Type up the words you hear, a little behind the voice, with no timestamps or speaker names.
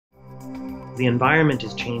The environment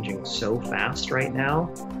is changing so fast right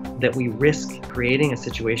now that we risk creating a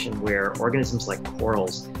situation where organisms like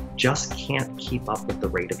corals just can't keep up with the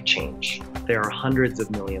rate of change. There are hundreds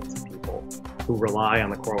of millions of people who rely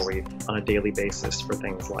on the coral reef on a daily basis for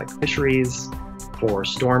things like fisheries, for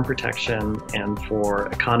storm protection, and for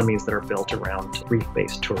economies that are built around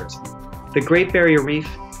reef-based tourism. The Great Barrier Reef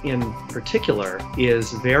in particular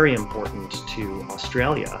is very important to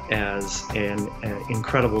Australia as an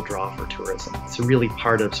incredible draw for tourism. It's really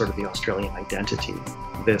part of sort of the Australian identity,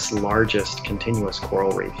 this largest continuous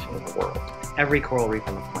coral reef in the world. Every coral reef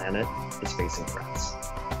on the planet is facing threats.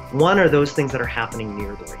 One are those things that are happening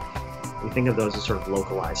near the reef. We think of those as sort of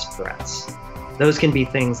localized threats. Those can be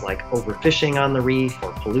things like overfishing on the reef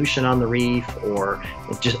or pollution on the reef or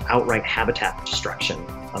just outright habitat destruction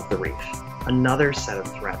of the reef. Another set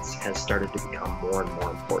of threats has started to become more and more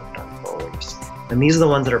important on coral reefs. And these are the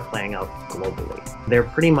ones that are playing out globally. They're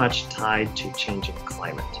pretty much tied to changing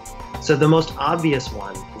climate. So the most obvious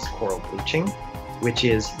one is coral bleaching, which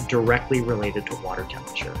is directly related to water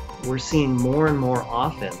temperature. We're seeing more and more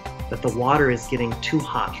often that the water is getting too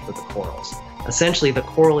hot for the corals. Essentially, the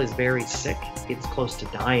coral is very sick, it's close to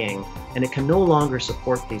dying, and it can no longer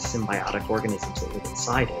support these symbiotic organisms that live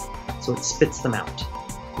inside it, so it spits them out.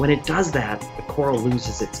 When it does that, the coral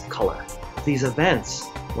loses its color. These events,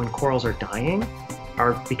 when corals are dying,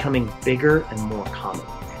 are becoming bigger and more common.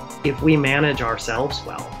 If we manage ourselves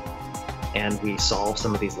well, and we solve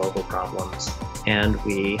some of these local problems, and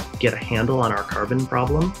we get a handle on our carbon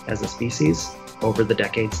problem as a species over the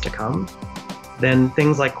decades to come, then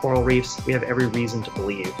things like coral reefs, we have every reason to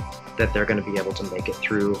believe that they're going to be able to make it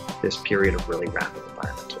through this period of really rapid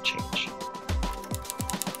environmental change.